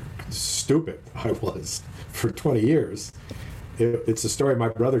stupid I was for 20 years, it's a story my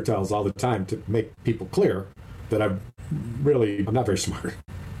brother tells all the time to make people clear that I'm not very smart.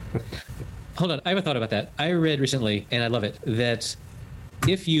 Hold on, I have a thought about that. I read recently, and I love it, that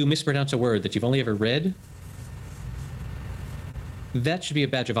if you mispronounce a word that you've only ever read, that should be a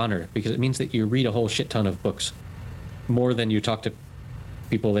badge of honor, because it means that you read a whole shit ton of books, more than you talk to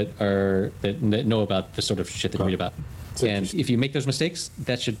people that know about the sort of shit that you read about. And if you make those mistakes,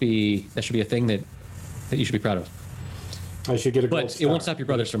 that should be a thing that you should be proud of. I should get a gold But star. it won't stop your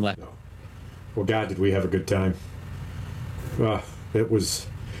brothers from laughing. No. Well, God, did we have a good time. It was,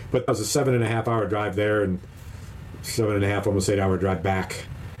 but that was a 7.5 hour drive there and 7.5, almost 8 hour drive back.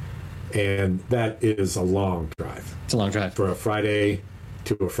 And that is a long drive. It's a long drive. For a Friday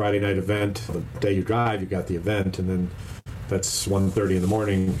to a Friday night event. The day you drive, you got the event, and then that's 1:30 in the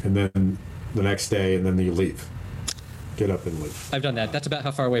morning, and then the next day, and then you leave. Get up and leave. I've done that. That's about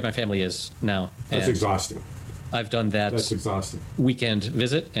how far away my family is now. That's And exhausting. I've done that That's exhausting. weekend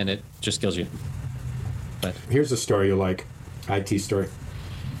visit, and it just kills you. But Here's a story you like, IT story.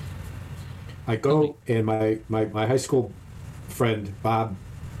 I go, and my high school friend, Bob,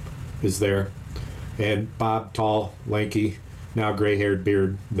 is there. And Bob, tall, lanky, now gray-haired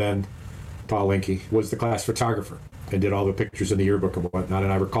beard, then tall, lanky, was the class photographer and did all the pictures in the yearbook and whatnot.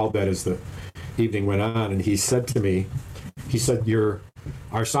 And I recalled that as the evening went on. And he said to me,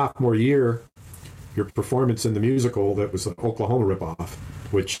 our sophomore year, your performance in the musical that was an Oklahoma ripoff,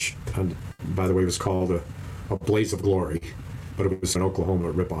 which, by the way, was called a Blaze of Glory, but it was an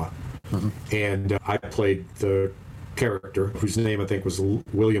Oklahoma ripoff. Mm-hmm. And I played the character, whose name I think was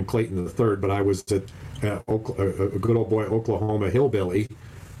William Clayton III, but I was a good old boy Oklahoma hillbilly,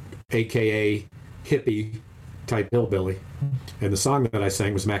 a.k.a. hippie-type hillbilly. And the song that I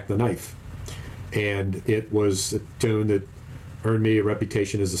sang was Mac the Knife. And it was a tune that earned me a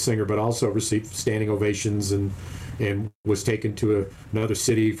reputation as a singer, but also received standing ovations and was taken to another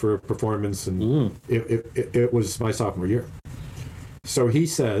city for a performance. And it was my sophomore year. So he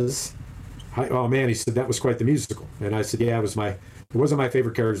says, "Oh man," he said, "that was quite the musical." And I said, "Yeah, it wasn't my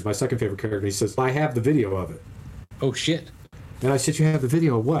favorite character, it was my second favorite character." And he says, "I have the video of it." oh shit. And I said, "You have the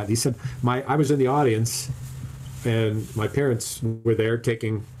video of what?" He said, I was in the audience and my parents were there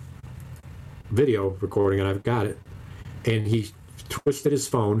taking video recording, and I've got it. And he twisted his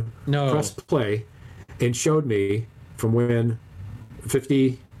phone, pressed play, and showed me from when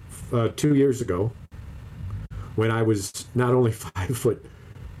 52 years ago, when I was not only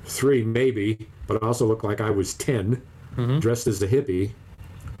 5'3" maybe, but also looked like I was 10, dressed as a hippie,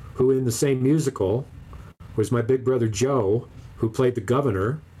 who in the same musical was my big brother Joe, who played the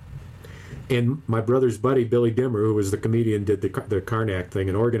governor, and my brother's buddy Billy Dimmer, who was the comedian, did the Karnak thing,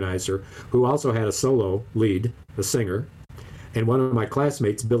 an organizer, who also had a solo lead, a singer, and one of my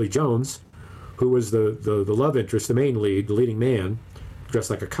classmates, Billy Jones, who was the love interest, the main lead, the leading man, dressed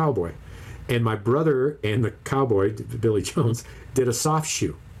like a cowboy. And my brother and the cowboy, Billy Jones, did a soft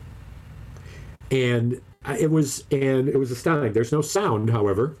shoe. And it was astounding. There's no sound,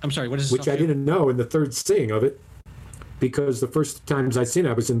 however. I'm sorry, what is this? Which I didn't know in the third sing of it, because the first times I'd seen it,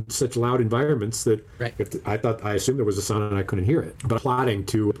 I was in such loud environments that I assumed there was a sound and I couldn't hear it. But plotting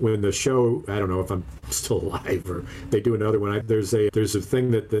to when the show, I don't know if I'm still alive or they do another one. There's a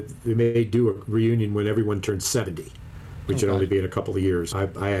thing that they may do a reunion when everyone turns 70, which would only be in a couple of years.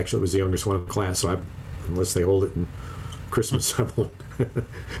 I actually was the youngest one in the class, so unless they hold it in Christmas, I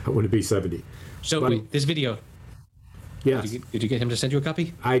wouldn't be 70. So wait, this video. Yes. Did you get him to send you a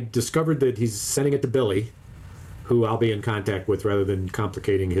copy? I discovered that he's sending it to Billy, who I'll be in contact with rather than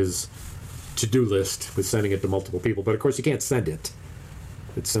complicating his to-do list with sending it to multiple people. But of course, you can't send it.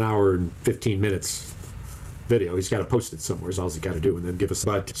 It's an hour and 15 minutes video. He's got to post it somewhere. Is all he's got to do, and then give us.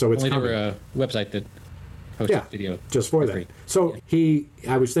 But so it's only coming. there were a website that posted video just for that. free. So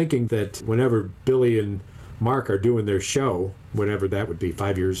I was thinking that whenever Billy and Mark are doing their show, whenever that would be,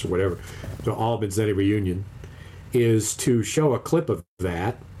 5 years or whatever, the All Benzeni reunion, is to show a clip of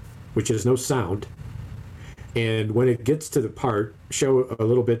that, which has no sound. And when it gets to the part, show a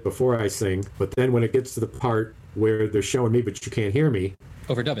little bit before I sing, but then when it gets to the part where they're showing me but you can't hear me,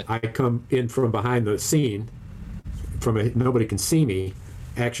 overdub it. I come in from behind the scene, nobody can see me,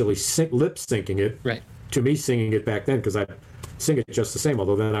 actually lip syncing it to me singing it back then, because I sing it just the same,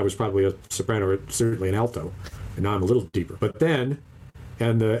 although then I was probably a soprano or certainly an alto, and now I'm a little deeper. But then,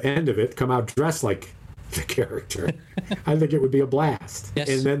 at the end of it, come out dressed like the character. I think it would be a blast. Yes.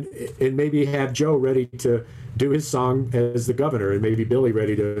 And maybe have Joe ready to do his song as the governor, and maybe Billy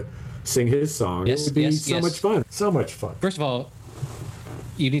ready to sing his song. Yes, it would be yes, so yes. much fun. So much fun. First of all,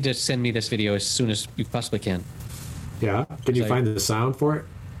 you need to send me this video as soon as you possibly can. Yeah. Can you So- find the sound for it?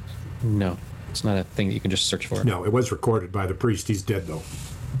 No, it's not a thing that you can just search for. No, it was recorded by the priest. He's dead, though.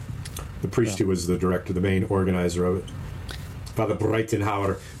 The priest who was the director, the main organizer of it. Father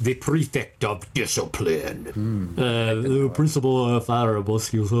Breitenhauer, the prefect of discipline. The principal Father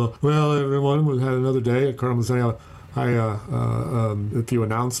Obosky was, well, everyone, we had another day at Carmel's. A few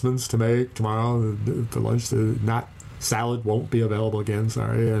announcements to make tomorrow for lunch. Salad won't be available again,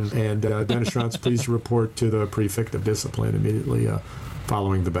 sorry. And Dennis Schranz, please report to the prefect of discipline immediately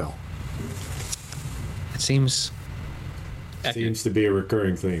following the bell. It seems accurate. Seems to be a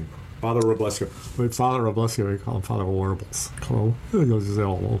recurring theme. Father Roblesko. Wait, Father Obosky, we call him Father Warbles. Hello. He goes, he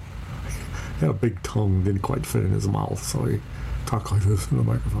had a big tongue, didn't quite fit in his mouth, so he talked like this in the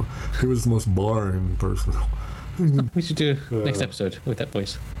microphone. He was the most boring person. We should do next episode with that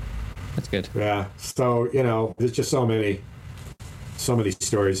voice. That's good. Yeah. So, there's just so many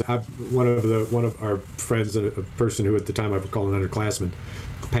stories. One of our friends, a person who at the time I would call an underclassman,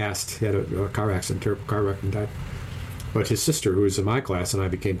 passed. He had a car accident, terrible car wreck, and died. But his sister, who was in my class, and I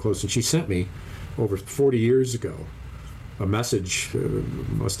became close, and she sent me over 40 years ago a message,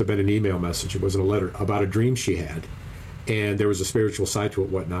 must have been an email message, it wasn't a letter, about a dream she had. And there was a spiritual side to it,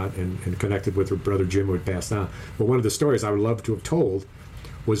 whatnot, and connected with her brother Jim, who had passed on. But one of the stories I would love to have told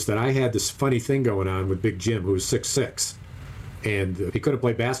was that I had this funny thing going on with Big Jim, who was 6'6". And he couldn't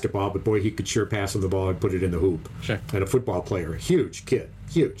play basketball, but boy, he could sure pass him the ball and put it in the hoop. Sure. And a football player, huge kid,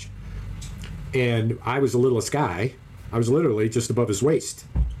 huge. And I was the littlest guy. I was literally just above his waist.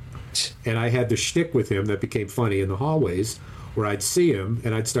 And I had this shtick with him that became funny in the hallways, where I'd see him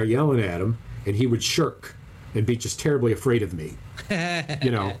and I'd start yelling at him, and he would shirk and be just terribly afraid of me,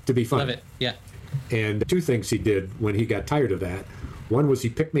 to be funny. Love it. Yeah. And two things he did when he got tired of that. One was he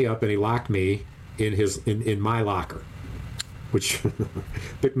picked me up and he locked me in my locker, which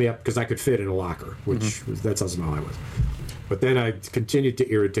picked me up because I could fit in a locker, which that's how small I was. But then I continued to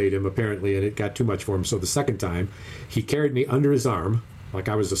irritate him, apparently, and it got too much for him. So the second time, he carried me under his arm, like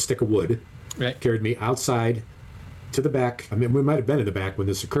I was a stick of wood, Right. carried me outside to the back. I mean, we might have been in the back when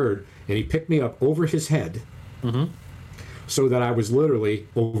this occurred, and he picked me up over his head so that I was literally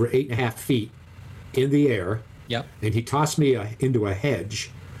over 8.5 feet in the air, Yep. and he tossed me into a hedge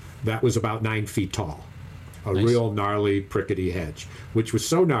that was about 9 feet tall. A Nice. real gnarly, prickety hedge, which was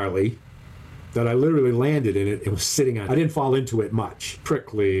so gnarly that I literally landed in it and was sitting on it. I didn't fall into it much.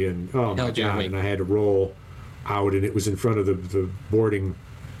 Prickly, and oh my Held your God, weight. and I had to roll out, and it was in front of the boarding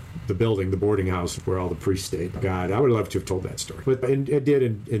house where all the priests stayed. God, I would love to have told that story. But it did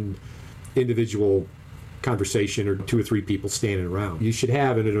in individual conversation, or 2 or 3 people standing around. You should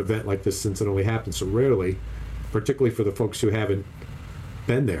have in an event like this, since it only happens so rarely, particularly for the folks who haven't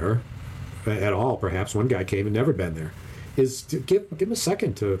been there at all. Perhaps one guy came and never been there. Is to give him a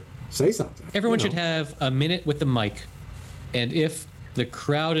second to say something. Everyone You know. should have a minute with the mic, and if the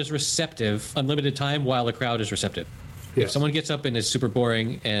crowd is receptive, unlimited time while the crowd is receptive. If Yes. someone gets up and is super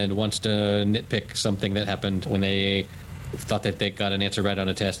boring and wants to nitpick something that happened when they thought that they got an answer right on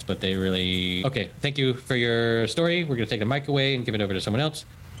a test, but they really... Okay, thank you for your story. We're going to take the mic away and give it over to someone else.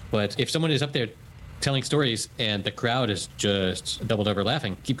 But if someone is up there telling stories and the crowd is just doubled over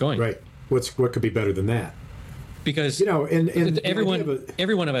laughing, keep going. Right. What could be better than that? Because And the everyone, idea of a-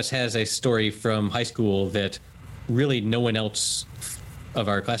 every one of us has a story from high school that really no one else of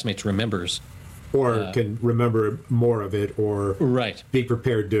our classmates remembers. or can remember more of it, or Right. be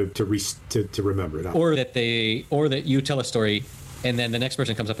prepared to remember it. Or that you tell a story and then the next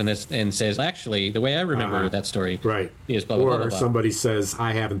person comes up and says, actually, the way I remember that story Right. is blah, blah, or blah, blah, blah. somebody says,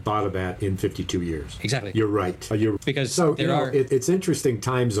 I haven't thought of that in 52 years. Exactly. You're right. Because so there are- it's interesting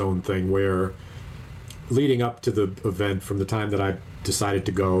time zone thing where leading up to the event, from the time that I decided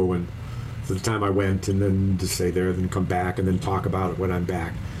to go and to the time I went, and then to stay there, then come back and then talk about it when I'm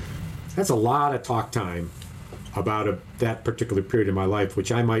back. That's a lot of talk time about that particular period in my life, which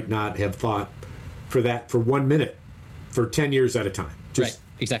I might not have thought for 1 minute for 10 years at a time. Just Right,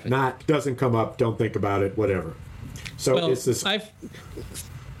 exactly. Not, doesn't come up, don't think about it, whatever. So Well, it's this.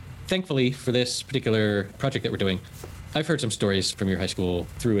 thankfully for this particular project that we're doing, I've heard some stories from your high school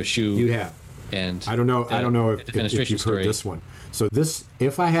through a shoe. You have. And I don't know. I don't know the if defenestration you've story. heard this one. So this,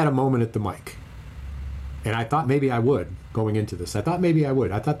 if I had a moment at the mic, and I thought maybe I would going into this. I thought maybe I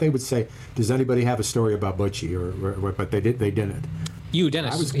would. I thought they would say, "Does anybody have a story about Butchie?" Or but they didn't. You,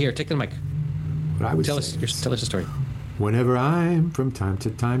 Dennis, I was- here, take the mic. But I would Tell say us a story. whenever I'm from time to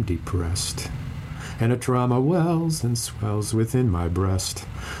time depressed and a trauma wells and swells within my breast.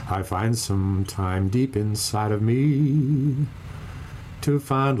 I find some time deep inside of me to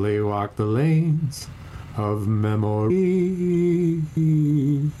fondly walk the lanes of memory.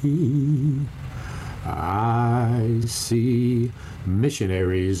 I see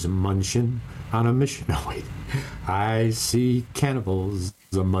missionaries munching on a mission. No, wait. I see cannibals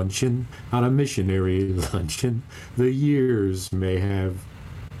munching on a missionary luncheon. The years may have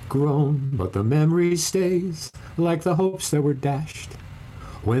grown, but the memory stays like the hopes that were dashed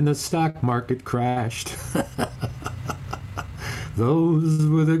when the stock market crashed. Those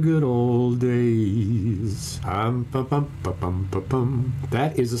were the good old days.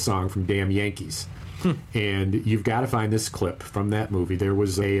 That is a song from Damn Yankees. And you've got to find this clip from that movie. There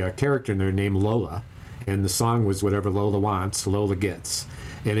was a character in there named Lola, and the song was Whatever Lola Wants, Lola Gets.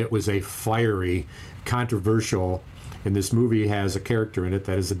 And it was a fiery, controversial, and this movie has a character in it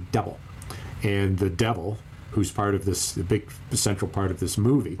that is a devil. And the devil, who's part of this, the big central part of this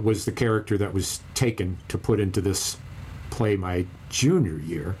movie, was the character that was taken to put into this play my junior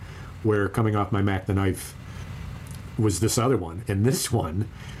year, where coming off my Mac the Knife was this other one. And this one,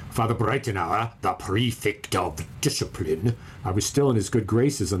 Father Breitenauer, the prefect of discipline, I was still in his good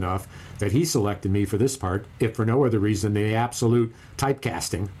graces enough that he selected me for this part, if for no other reason than the absolute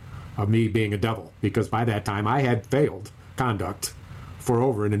typecasting of me being a devil, because by that time I had failed conduct for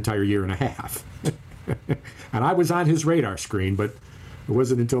over an entire year and a half. And I was on his radar screen, but it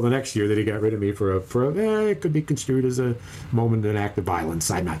wasn't until the next year that he got rid of me for it could be construed as a moment, an act of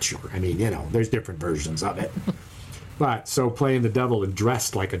violence. I'm not sure. I mean, there's different versions of it. But so playing the devil and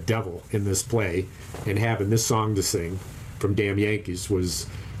dressed like a devil in this play and having this song to sing from Damn Yankees was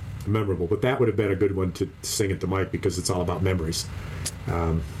memorable. But that would have been a good one to sing it to Mike because it's all about memories.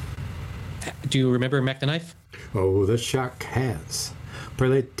 Do you remember Mac the Knife? Oh, the shark has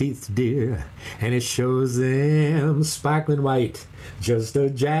pearly teeth, dear, and it shows them sparkling white. Just a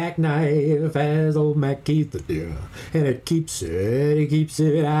jackknife has old Mac Keith, dear, and it keeps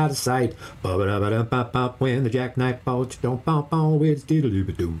it out of sight. When the jackknife falls, don't bump on with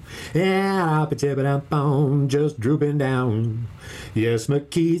diddle-doo-ba-doo. And up a just drooping down. Yes,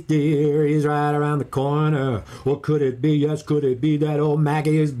 McKeith, dear, he's right around the corner. What could it be? Yes, could it be that old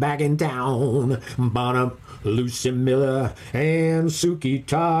Mackie is back in town? Bonham, Lucy Miller, and Suki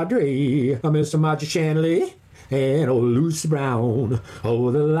Tawdry, Mr. Margie Shanley, and old Lucy Brown.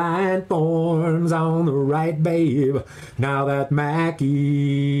 Oh, the line forms on the right, babe, now that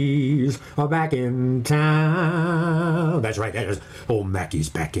Mackie's are back in town. That's right, there's old Mackie's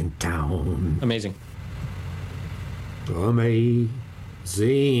back in town. Amazing. Amazing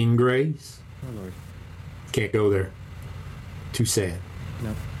Grace. Oh, Lord. Can't go there. Too sad.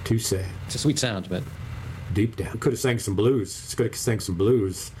 No. Too sad. It's a sweet sound, but... Deep down. Could have sang some blues. Could have sang some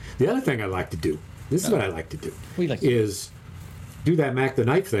blues. The other thing I like to do, this is what I like to do, is do that Mac the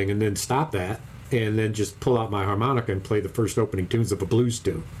Knife thing and then stop that and then just pull out my harmonica and play the first opening tunes of a blues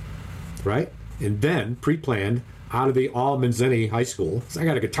tune. Right? And then, pre-planned, out of the All-Manzini High School, so I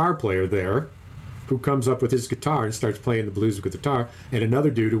got a guitar player there who comes up with his guitar and starts playing the blues with guitar, and another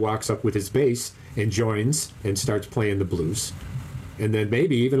dude who walks up with his bass and joins and starts playing the blues. And then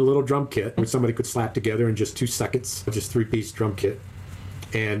maybe even a little drum kit, which somebody could slap together in just 2 seconds, just 3-piece drum kit,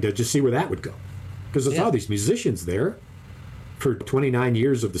 and just see where that would go. Because there's all these musicians there for 29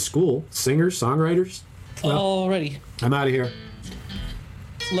 years of the school, singers, songwriters. Well, alrighty. I'm out of here.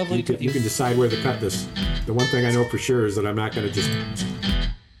 Lovely You can decide where to cut this. The one thing I know for sure is that I'm not going to just...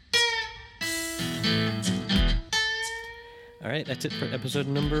 All right, that's it for episode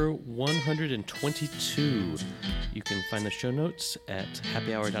number 122. You can find the show notes at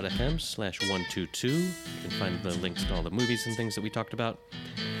happyhour.fm/122. You can find the links to all the movies and things that we talked about.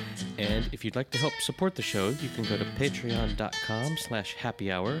 And if you'd like to help support the show, you can go to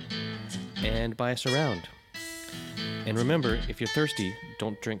patreon.com/happyhour and buy us around. And remember, if you're thirsty,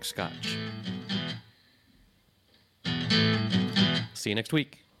 don't drink scotch. See you next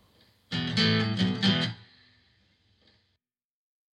week.